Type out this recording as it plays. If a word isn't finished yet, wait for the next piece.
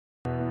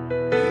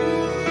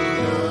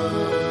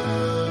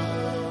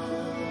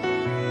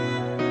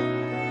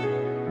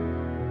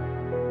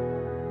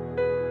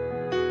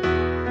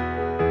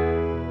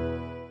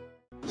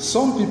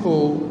Some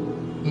people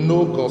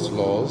know God's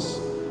laws,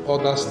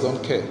 others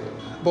don't care.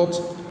 But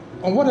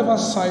on whatever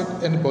side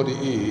anybody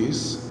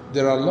is,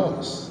 there are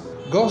laws.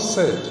 God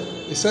said,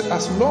 He said,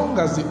 as long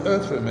as the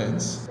earth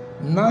remains,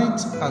 night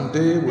and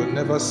day will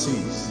never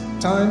cease.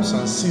 Times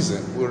and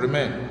seasons will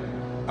remain.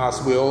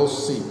 As we all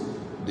see,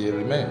 they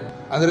remain.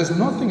 And there is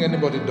nothing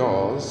anybody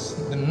does,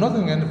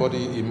 nothing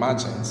anybody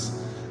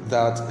imagines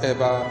that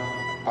ever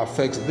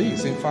affects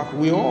this. In fact,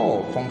 we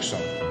all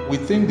function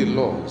within the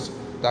laws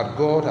that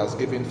God has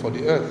given for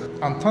the earth.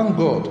 And thank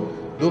God,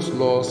 those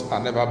laws are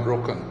never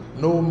broken,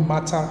 no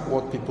matter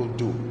what people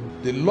do.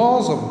 The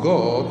laws of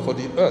God for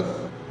the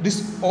earth,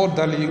 this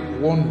orderly,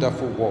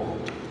 wonderful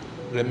world,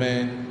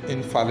 remain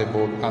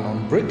infallible and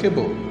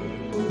unbreakable.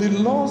 The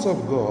laws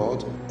of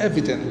God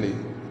evidently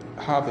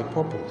have a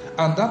purpose,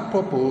 and that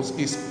purpose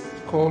is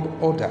called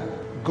order.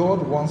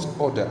 God wants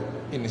order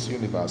in His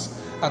universe,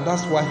 and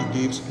that's why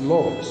He gives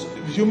laws.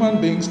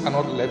 Human beings are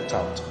not left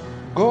out.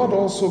 God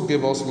also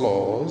gave us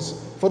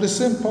laws for the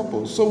same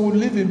purpose. So we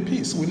live in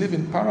peace, we live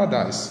in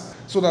paradise,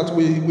 so that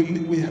we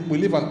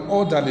live an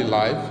orderly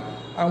life,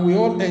 and we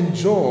all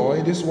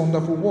enjoy this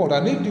wonderful world.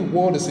 And if the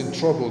world is in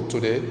trouble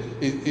today,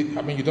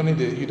 you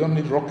don't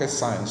need rocket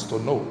science to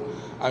know,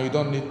 and you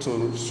don't need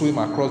to swim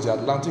across the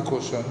Atlantic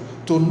Ocean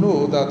to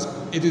know that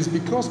it is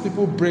because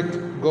people break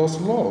God's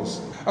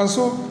laws. And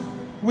so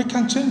we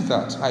can change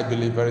that, I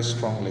believe very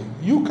strongly.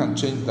 You can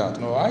change that.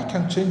 No, I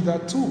can change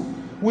that too.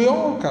 We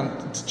all can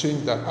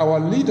change that. Our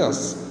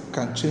leaders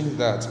can change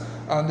that.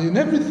 And in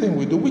everything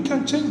we do, we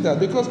can change that.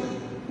 Because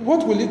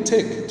what will it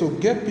take to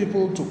get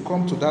people to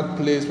come to that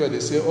place where they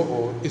say,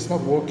 oh, it's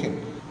not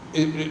working?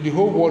 The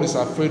whole world is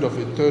afraid of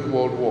a third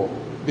world war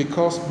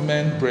because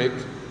men break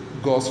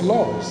God's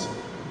laws.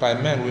 By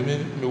men,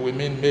 we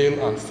mean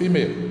male and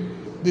female.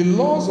 The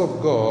laws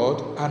of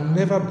God are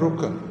never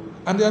broken.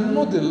 And they are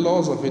not the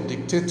laws of a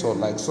dictator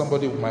like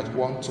somebody might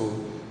want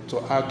to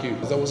argue.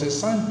 There was a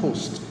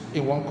signpost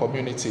in one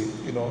community,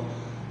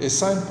 a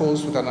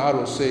signpost with an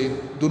arrow saying,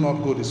 do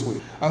not go this way.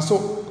 And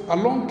so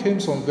along came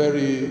some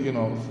very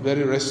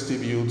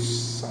restive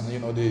youths,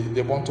 and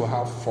they want to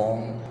have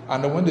fun.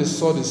 And then when they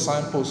saw the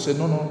signpost say,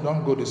 no,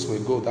 don't go this way,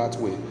 go that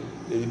way,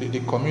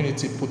 the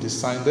community put the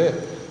sign there.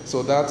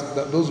 So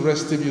that those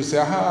restive youths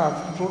say,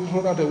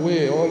 throw that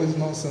away, all these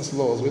nonsense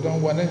laws, we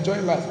don't want to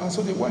enjoy life. And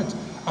so they went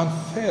and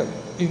fell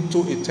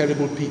into a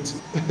terrible pit.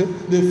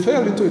 They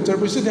fell into a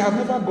terrible pit. See, they have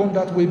never gone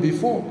that way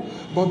before.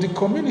 But the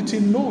community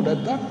know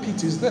that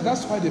pit is there.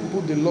 That's why they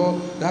put the law,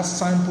 that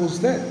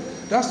signpost there.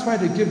 That's why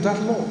they gave that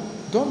law.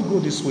 Don't go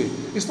this way.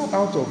 It's not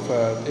out of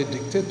a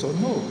dictator,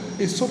 no.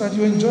 It's so that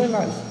you enjoy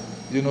life.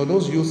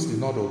 Those youths did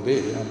not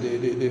obey, and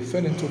they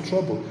fell into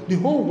trouble. The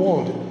whole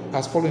world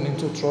has fallen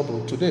into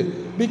trouble today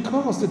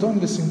because they don't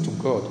listen to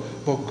God.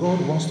 But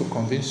God wants to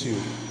convince you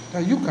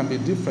that you can be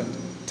different.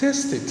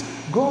 Taste it.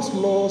 God's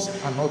laws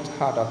are not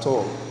hard at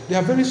all. They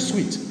are very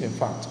sweet, in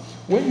fact.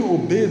 When you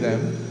obey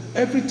them,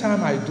 every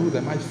time I do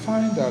them, I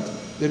find that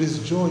there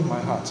is joy in my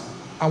heart.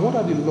 And what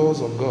are the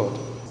laws of God?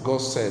 God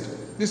said,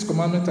 this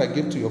commandment I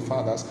give to your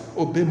fathers,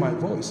 obey my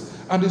voice.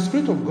 And the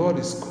Spirit of God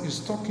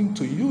is talking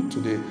to you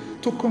today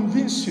to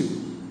convince you,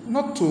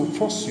 not to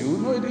force you.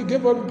 No, He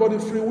gave everybody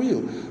free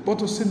will, but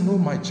to say, no,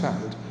 my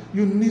child,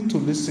 you need to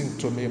listen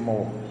to me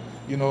more.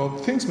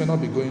 Things may not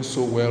be going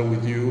so well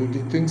with you.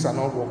 Things are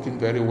not working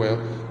very well,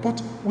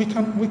 but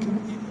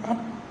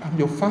I'm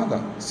your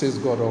Father, says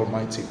God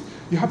Almighty.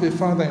 You have a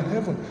Father in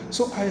heaven.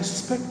 So I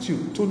expect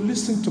you to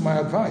listen to my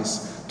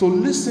advice, to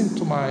listen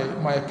to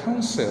my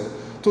counsel,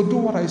 to do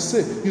what I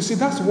say. You see,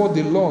 that's what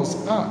the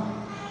laws are.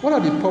 What are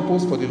the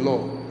purpose for the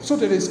law? So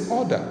there is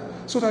order,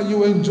 so that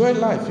you enjoy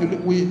life.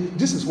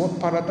 This is what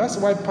paradise. That's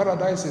why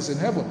paradise is in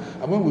heaven.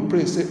 And when we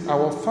pray, say,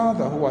 our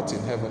Father who art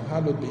in heaven,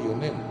 hallowed be your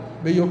name.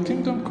 May your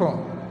kingdom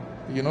come.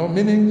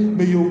 Meaning,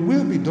 may your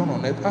will be done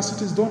on earth as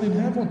it is done in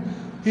heaven.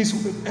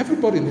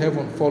 Everybody in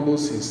heaven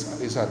follows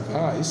his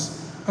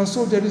advice, and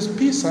so there is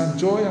peace and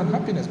joy and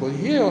happiness. But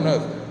here on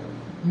earth,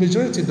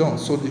 majority don't.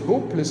 So the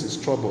whole place is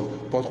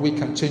troubled. But we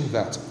can change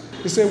that.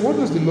 He said, what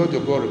does the Lord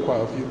your God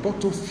require of you?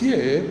 But to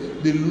fear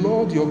the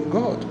Lord your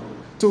God.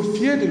 To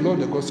fear the Lord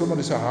your God.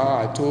 Somebody said,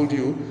 I told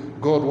you,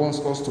 God wants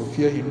us to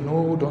fear Him.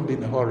 No, don't be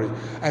in a hurry.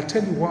 I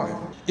tell you why.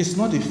 It's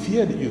not the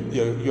fear that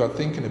you are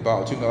thinking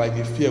about, like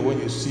the fear when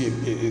you see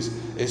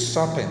a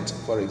serpent,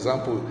 for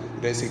example.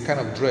 There's a kind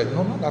of dread.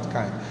 No, not that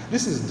kind.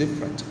 This is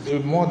different. The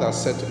mother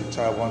said to the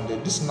child one day,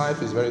 this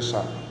knife is very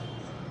sharp.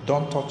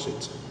 Don't touch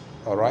it.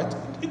 All right?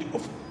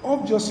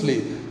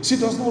 Obviously, she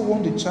does not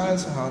want the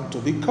child's hand to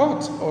be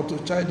cut or the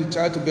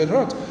child to get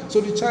hurt.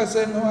 So the child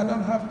said, no, I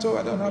don't have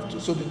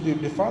to. So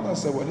the father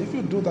said, well, if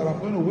you do that, I'm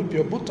going to whip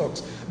your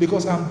buttocks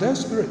because I'm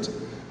desperate.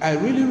 I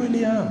really,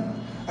 really am.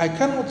 I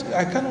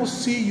cannot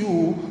see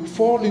you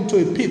fall into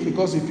a pit,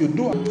 because if you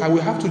do, I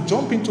will have to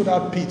jump into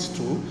that pit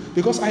too,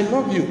 because I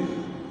love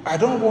you. I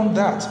don't want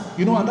that.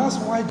 And that's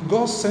why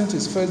God sent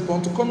His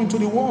firstborn to come into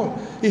the world.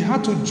 He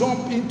had to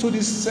jump into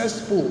this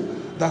cesspool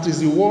that is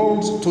the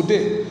world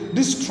today,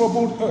 this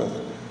troubled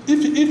earth.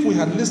 If we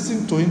had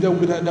listened to Him, there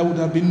would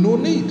have been no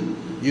need,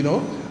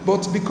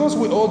 But because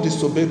we all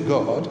disobeyed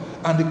God,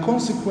 and the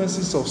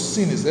consequences of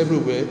sin is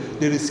everywhere,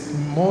 there is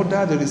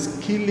murder, there is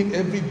killing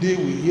every day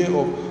we hear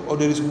of, or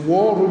there is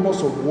war,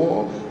 rumors of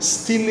war,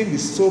 stealing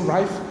is so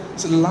rife,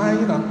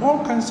 lying, and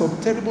all kinds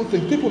of terrible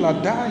things. People are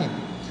dying.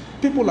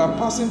 People are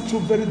passing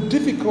through very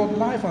difficult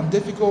life and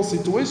difficult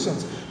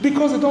situations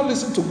because they don't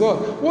listen to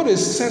God. What a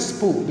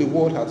cesspool the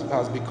world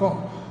has become.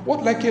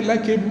 What like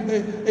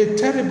a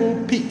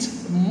terrible pit,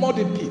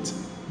 muddy pit.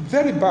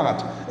 Very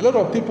bad. A lot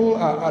of people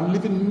are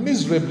living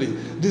miserably.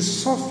 The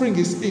suffering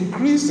is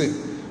increasing.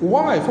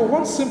 Why? For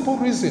one simple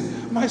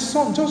reason. My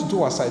son, just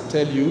do as I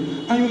tell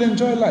you and you'll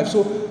enjoy life.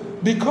 So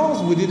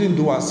because we didn't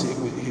do as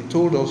he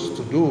told us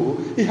to do,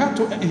 he had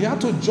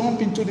to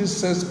jump into this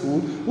cesspool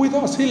with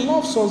us. He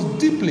loves us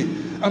deeply.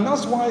 And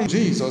that's why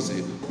Jesus,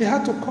 he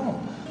had to come.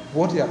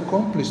 What he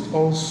accomplished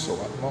also,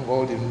 among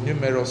all the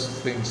numerous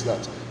things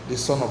that the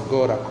Son of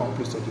God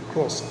accomplished on the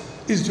cross,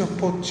 is the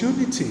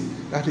opportunity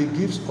that he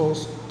gives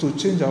us to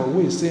change our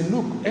ways, saying,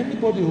 look,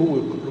 anybody who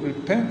will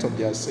repent of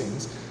their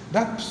sins,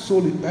 that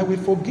soul I will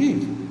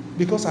forgive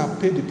because I have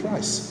paid the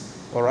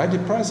price. All right, the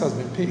price has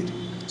been paid.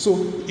 So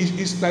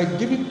it's like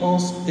giving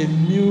us a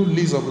new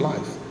lease of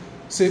life.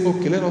 Say,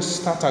 okay, let us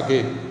start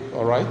again.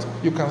 All right,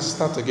 you can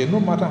start again, no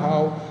matter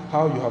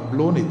how you have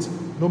blown it,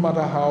 no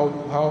matter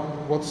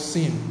what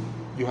sin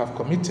you have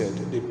committed,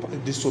 the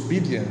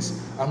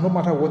disobedience, and no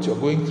matter what you're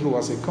going through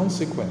as a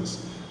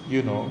consequence,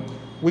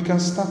 we can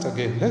start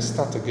again. Let's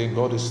start again.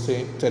 God is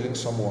telling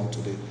someone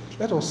today,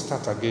 let us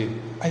start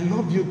again. I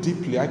love you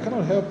deeply. I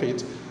cannot help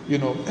it,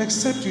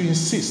 except you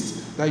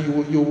insist that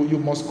you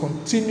must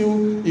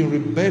continue in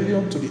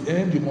rebellion to the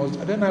end.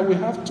 Then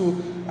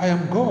I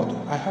am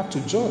God. I have to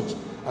judge.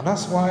 And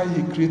that's why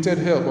he created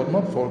hell, but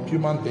not for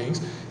human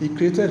beings. He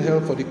created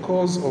hell for the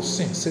cause of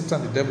sin,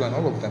 Satan, the devil, and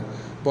all of them.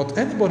 But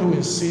anybody who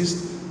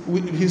insists,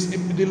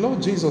 the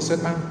Lord Jesus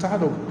said, I'm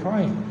tired of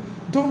crying.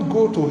 Don't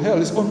go to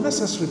hell. It's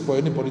unnecessary for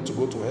anybody to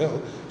go to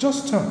hell.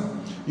 Just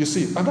turn. You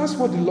see, and that's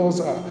what the laws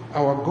are.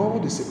 Our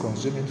God is a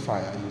consuming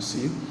fire, you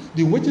see.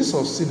 The wages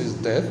of sin is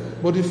death,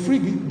 but the free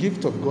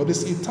gift of God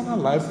is eternal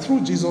life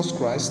through Jesus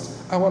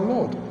Christ, our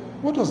Lord.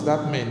 What does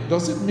that mean?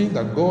 Does it mean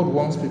that God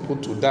wants people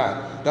to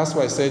die? That's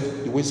why I said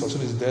the wages of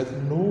sin is death.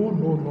 No.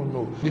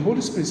 The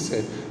Holy Spirit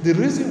said the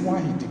reason why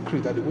he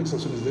decreed that the wages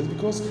of sin is death is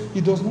because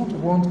he does not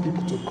want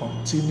people to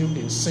continue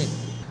in sin.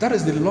 That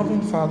is the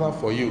loving Father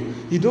for you.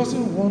 He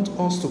doesn't want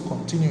us to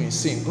continue in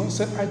sin. God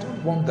said, I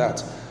don't want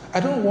that. I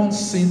don't want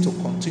sin to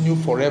continue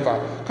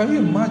forever. Can you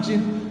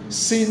imagine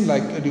sin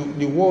like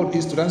the world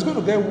is today? It's going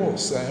to get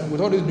worse with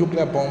all these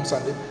nuclear bombs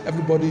and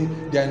everybody,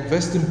 they are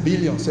investing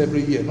billions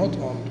every year, not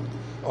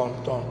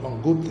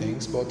on good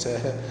things, but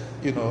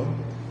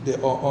they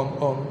are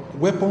on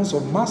weapons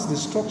of mass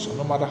destruction,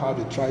 no matter how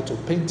they try to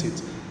paint it.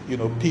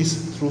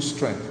 Peace through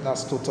strength.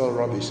 That's total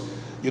rubbish.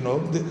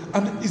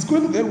 And it's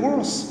going to get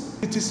worse.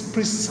 It is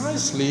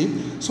precisely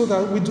so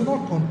that we do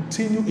not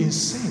continue in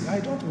sin. I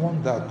don't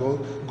want that.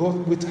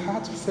 God with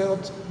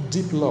heartfelt,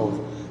 deep love,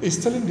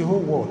 is telling the whole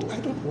world, I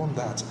don't want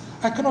that.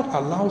 I cannot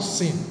allow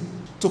sin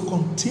to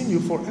continue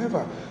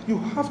forever. You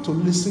have to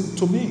listen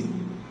to me.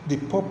 The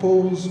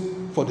purpose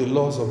for the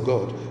laws of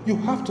God. You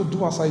have to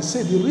do as I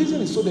say. The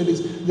reason is so there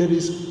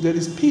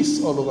is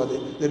peace all over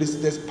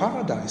there's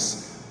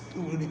paradise.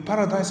 The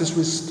paradise is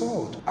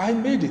restored. I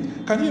made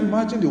it. Can you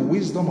imagine the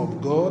wisdom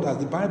of God, as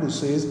the Bible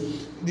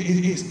says?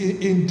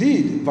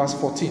 Indeed, verse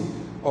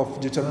 14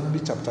 of Deuteronomy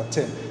chapter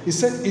 10. It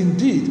said,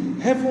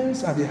 indeed,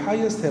 heavens and the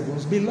highest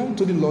heavens belong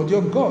to the Lord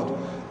your God.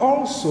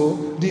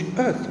 Also the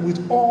earth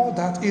with all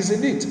that is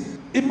in it.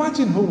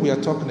 Imagine who we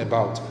are talking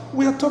about.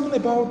 We are talking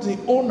about the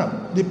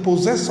owner, the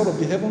possessor of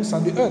the heavens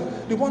and the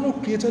earth, the one who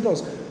created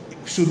us.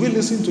 Should we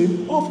listen to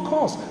him? Of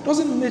course.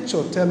 Doesn't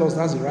nature tell us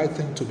that's the right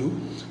thing to do?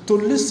 To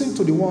listen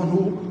to the one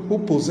who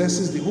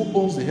possesses, who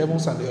owns the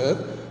heavens and the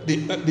earth,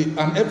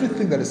 and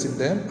everything that is in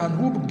them, and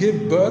who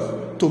gave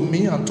birth to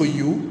me and to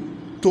you,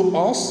 to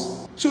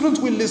us. Shouldn't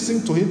we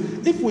listen to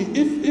him? If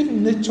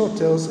nature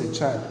tells a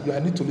child, I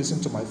need to listen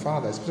to my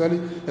father,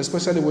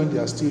 especially when they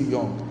are still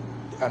young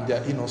and they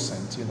are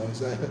innocent,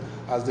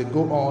 as they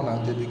go on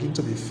and they begin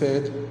to be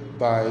fed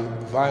by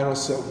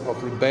virus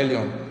of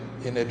rebellion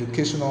in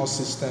educational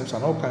systems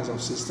and all kinds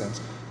of systems,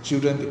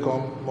 children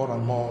become more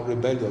and more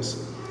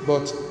rebellious.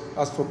 But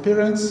as for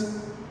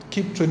parents,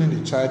 keep training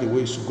the child the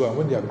way it should go, and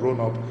when they are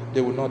grown up,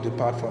 they will not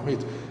depart from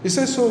it. He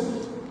says, so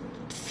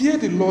fear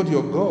the Lord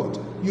your God.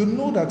 You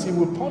know that he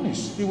will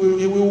punish. He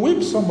will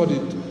whip somebody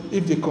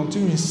if they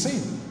continue in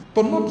sin.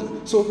 But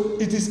not so.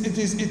 It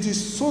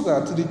is so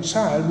that the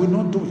child will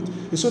not do it.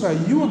 It's so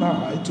that you and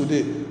I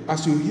today,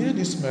 as you hear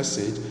this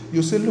message,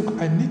 you say,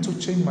 look, I need to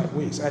change my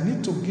ways. I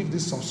need to give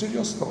this some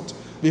serious thought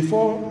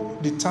before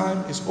the time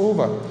is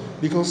over,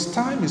 because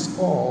time is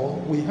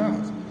all we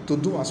have to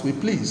do as we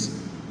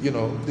please.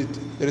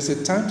 There is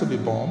a time to be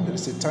born. There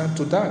is a time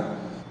to die.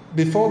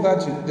 Before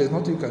that, there's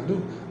nothing you can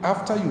do.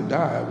 After you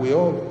die,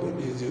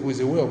 with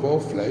the way of all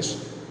flesh,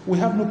 we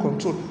have no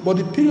control. But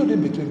the period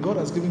in between, God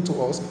has given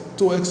to us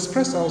to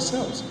express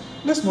ourselves.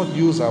 Let's not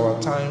use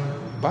our time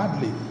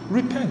badly.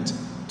 Repent.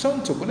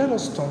 Turn to God. Let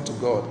us turn to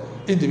God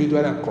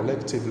individually and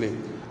collectively.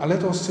 And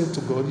let us say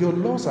to God, your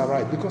laws are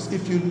right. Because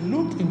if you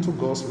look into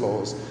God's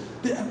laws,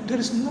 there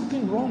is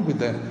nothing wrong with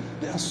them.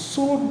 They are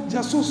so,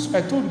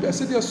 I told you, I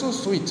said they are so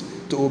sweet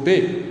to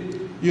obey.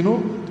 You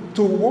know,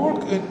 to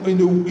walk in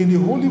the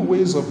holy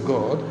ways of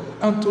God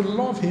and to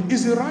love Him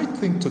is the right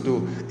thing to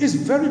do. It's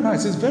very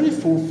nice. It's very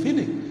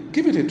fulfilling.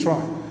 Give it a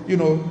try. You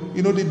know,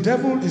 the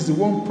devil is the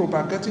one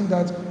propagating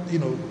that,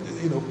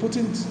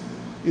 putting,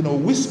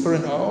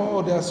 whispering,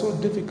 oh, they are so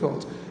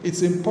difficult.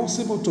 It's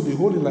impossible to be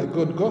holy like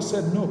God. God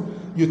said no.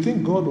 You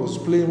think God was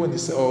playing when He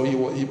said,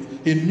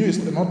 He knew it's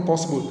not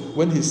possible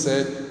when He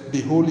said,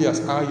 be holy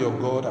as I, your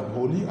God, am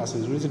holy, as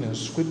is written in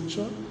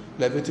Scripture,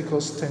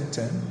 Leviticus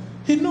 10:10.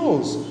 He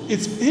knows.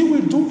 He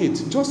will do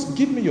it. Just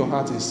give me your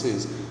heart, He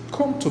says.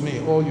 Come to me,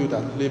 all you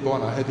that labor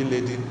and are heavy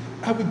laden.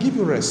 I will give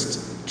you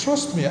rest.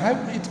 Trust me.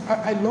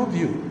 I love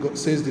you, God,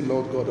 says the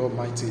Lord God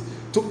Almighty.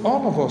 To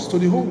all of us, to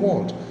the whole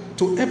world,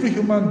 to every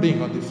human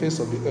being on the face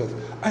of the earth.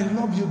 I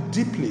love you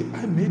deeply.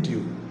 I made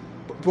you.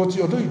 But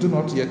although you do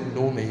not yet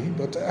know me,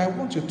 but I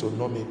want you to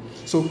know me.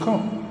 So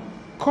come.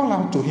 Call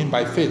out to Him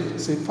by faith.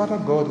 Say, Father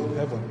God in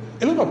heaven.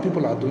 A lot of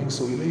people are doing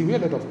so. You hear a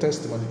lot of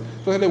testimony,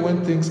 especially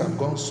when things have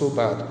gone so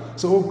bad.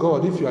 So, oh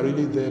God, if you are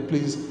really there,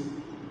 please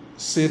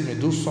save me,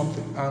 do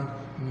something. And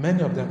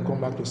many of them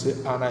come back to say,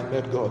 and I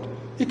met God.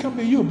 It can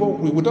be you, but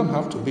we don't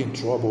have to be in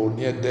trouble,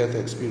 near-death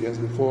experience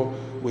before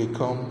we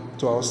come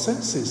to our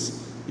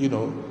senses.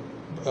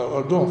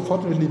 Although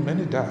unfortunately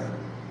many die,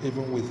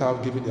 even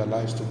without giving their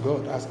lives to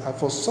God. As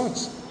for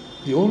such,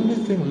 the only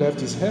thing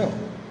left is hell.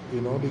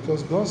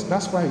 Because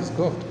that's why He's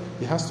God.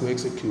 He has to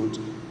execute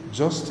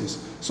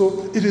justice.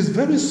 So it is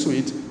very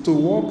sweet to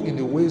walk in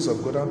the ways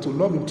of God and to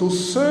love Him, to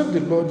serve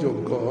the Lord your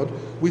God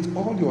with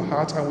all your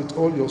heart and with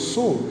all your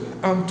soul,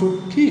 and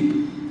to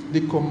keep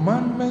the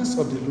commandments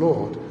of the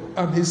Lord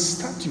and His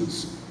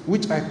statutes,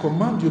 which I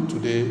command you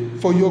today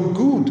for your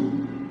good.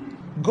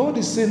 God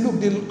is saying, look,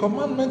 the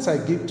commandments I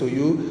give to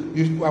you,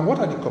 and what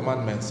are the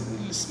commandments?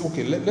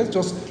 Okay, let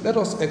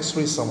us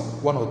x-ray some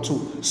one or two.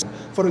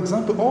 For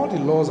example, all the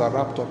laws are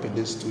wrapped up in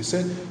this two. He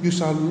said, you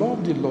shall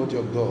love the Lord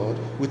your God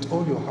with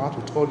all your heart,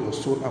 with all your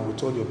soul, and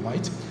with all your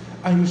might,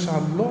 and you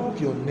shall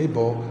love your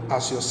neighbor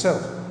as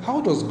yourself.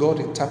 How does God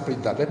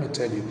interpret that? Let me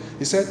tell you.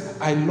 He said,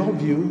 I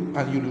love you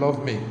and you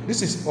love me.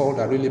 This is all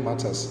that really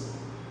matters.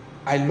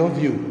 I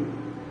love you.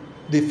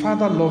 The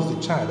father loves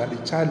the child and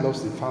the child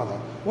loves the father.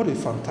 What a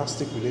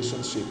fantastic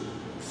relationship.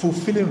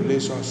 Fulfilling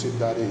relationship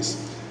that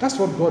is. That's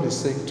what God is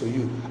saying to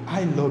you.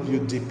 I love you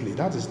deeply.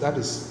 That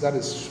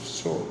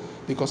is sure.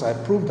 Because I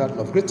prove that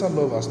love. Greater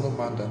love has no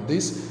man than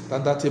this,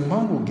 than that a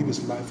man will give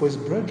his life for his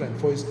brethren.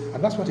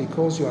 And that's what He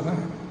calls you and I,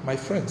 my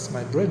friends,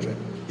 my brethren.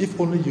 If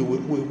only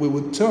we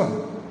would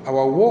turn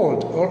our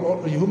world,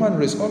 all human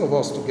race, all of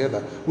us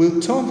together, will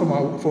turn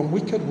from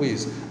wicked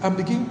ways and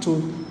begin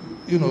to,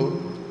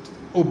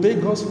 obey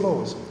God's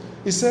laws.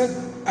 He said,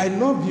 I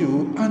love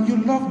you and you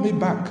love me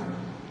back.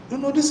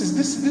 This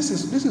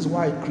is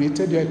why I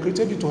created you. I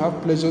created you to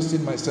have pleasures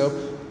in myself,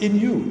 in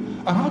you.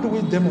 And how do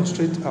we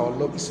demonstrate our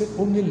love? He said,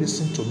 only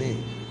listen to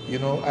me.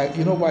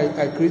 Why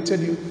I created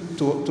you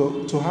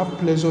to have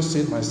pleasure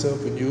seeing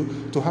myself in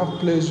you, to have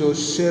pleasure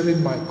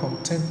sharing my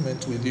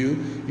contentment with you,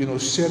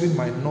 sharing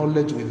my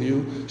knowledge with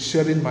you,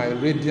 sharing my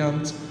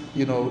radiant,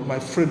 my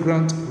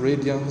fragrant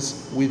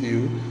radiance with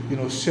you,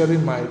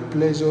 sharing my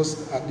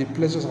pleasures, the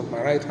pleasures of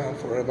my right hand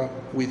forever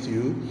with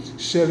you,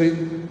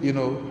 sharing,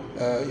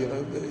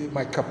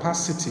 my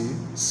capacity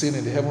seen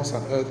in the heavens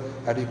and earth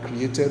that He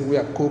created. We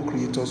are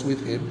co-creators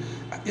with Him.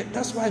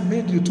 That's why I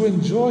made you, to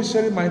enjoy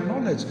sharing my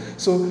knowledge.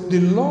 So the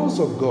laws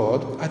of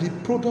God are the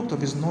product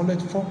of His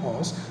knowledge for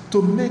us,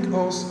 to make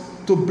us,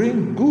 to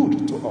bring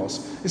good to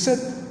us. He said,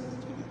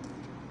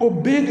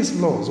 obey these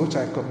laws which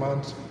I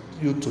command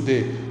you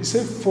today. He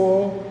said,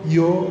 for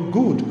your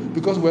good.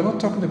 Because we're not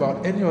talking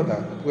about any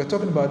other. We're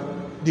talking about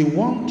the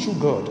one true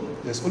God.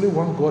 There's only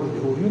one God in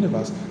the whole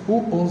universe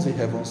who owns the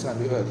heavens and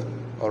the earth.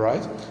 All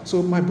right?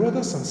 So my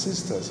brothers and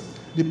sisters,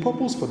 the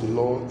purpose for the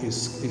law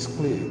is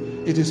clear.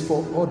 It is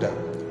for order,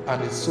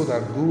 and it's so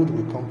that good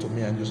will come to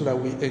me and you, so that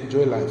we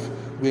enjoy life.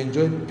 We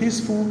enjoy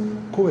peaceful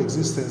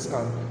coexistence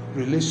and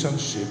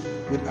relationship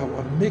with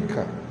our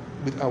Maker,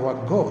 with our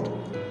God,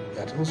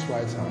 at whose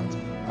right hand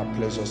are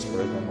pleasures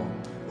forevermore.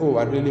 Oh,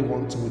 I really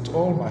want to, with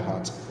all my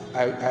heart,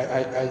 I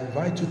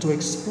invite you to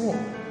explore,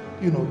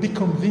 be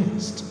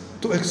convinced,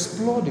 to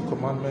explore the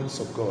commandments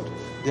of God.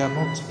 They are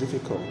not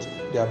difficult.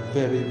 They are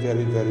very,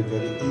 very, very,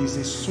 very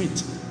easy,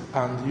 sweet,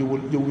 and you will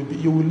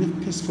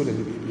live peacefully and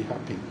you will be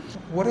happy.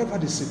 Whatever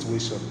the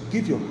situation,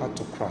 give your heart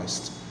to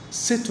Christ.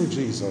 Say to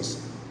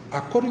Jesus,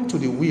 according to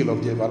the will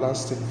of the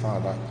everlasting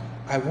Father,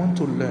 I want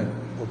to learn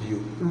of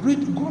you.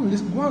 Read, go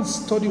and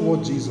study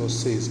what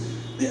Jesus says.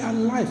 They are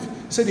life.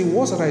 He said, the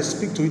words that I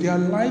speak to you, they are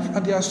life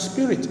and they are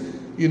spirit.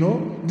 They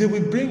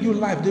will bring you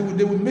life. They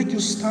will make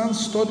you stand,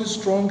 study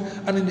strong,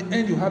 and in the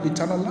end you have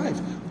eternal life.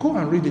 Go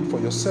and read it for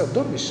yourself.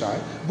 Don't be shy.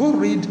 Go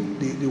read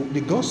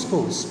the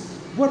Gospels.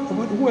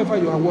 Whoever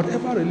you are,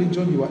 whatever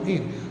religion you are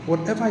in,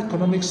 whatever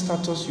economic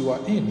status you are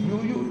in,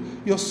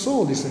 your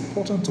soul is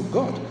important to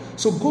God.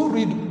 So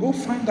go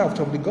find out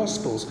from the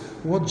Gospels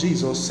what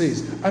Jesus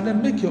says, and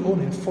then make your own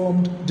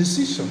informed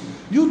decision.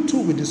 You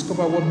too will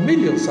discover what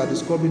millions are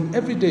discovering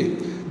every day,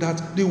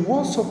 that the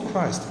words of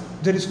Christ,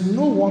 there is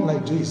no one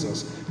like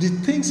Jesus. The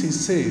things he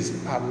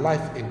says are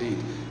life indeed.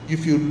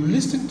 If you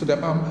listen to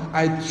them,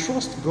 I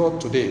trust God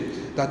today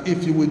that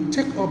if you will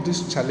take up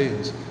this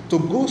challenge to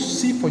go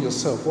see for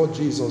yourself what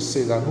Jesus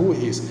says and who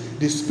he is,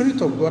 the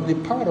Spirit of God, the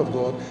power of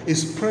God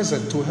is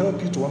present to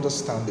help you to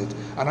understand it.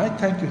 And I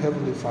thank you,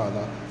 Heavenly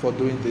Father, for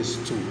doing this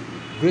too.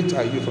 Great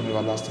are you from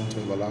everlasting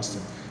to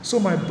everlasting. So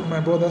my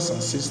brothers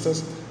and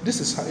sisters, this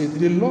is how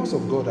the laws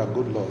of God are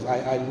good laws.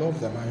 I love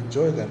them. I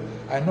enjoy them.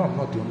 I know I'm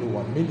not the only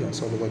one.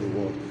 Millions all over the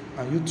world.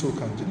 And you too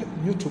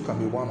can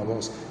be one of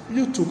us.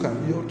 You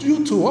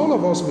too, all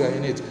of us, we are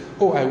in it.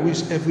 Oh, I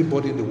wish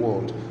everybody in the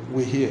world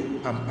will hear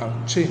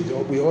and change.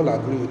 We all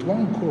agree with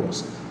one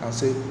chorus and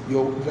say,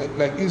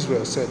 like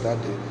Israel said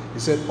that day. He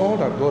said, all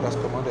that God has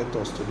commanded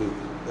us to do,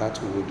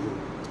 that we will do.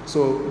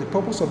 So the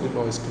purpose of the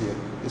law is clear.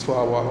 It's for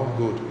our own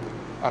good.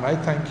 And I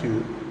thank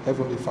you,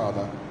 Heavenly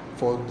Father,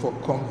 for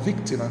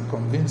convicting and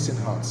convincing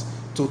hearts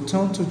to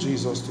turn to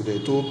Jesus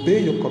today, to obey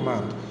your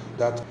command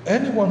that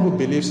anyone who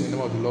believes in the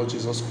name of the Lord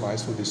Jesus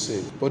Christ will be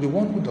saved. But the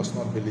one who does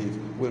not believe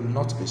will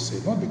not be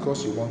saved. Not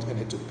because you want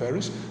any to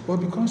perish, but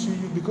because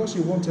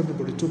you want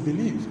everybody to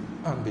believe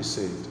and be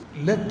saved.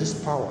 Let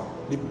this power,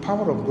 the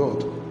power of God,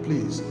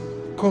 please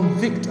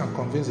convict and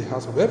convince the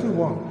hearts of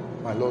everyone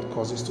my Lord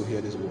causes to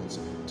hear these words,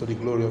 to the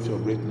glory of your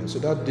great name. So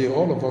that day,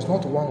 all of us,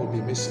 not one will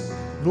be missing.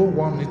 No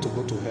one need to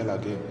go to hell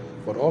again.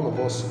 But all of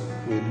us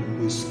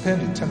will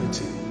spend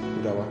eternity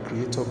with our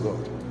Creator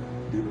God,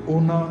 the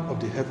owner of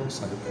the heavens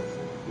and the earth,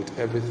 with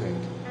everything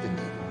in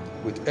them.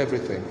 With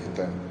everything in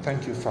them.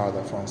 Thank you,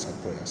 Father, for answered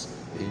prayers.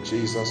 In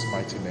Jesus'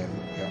 mighty name,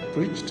 we have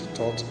preached,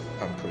 taught,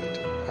 and prayed.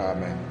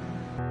 Amen.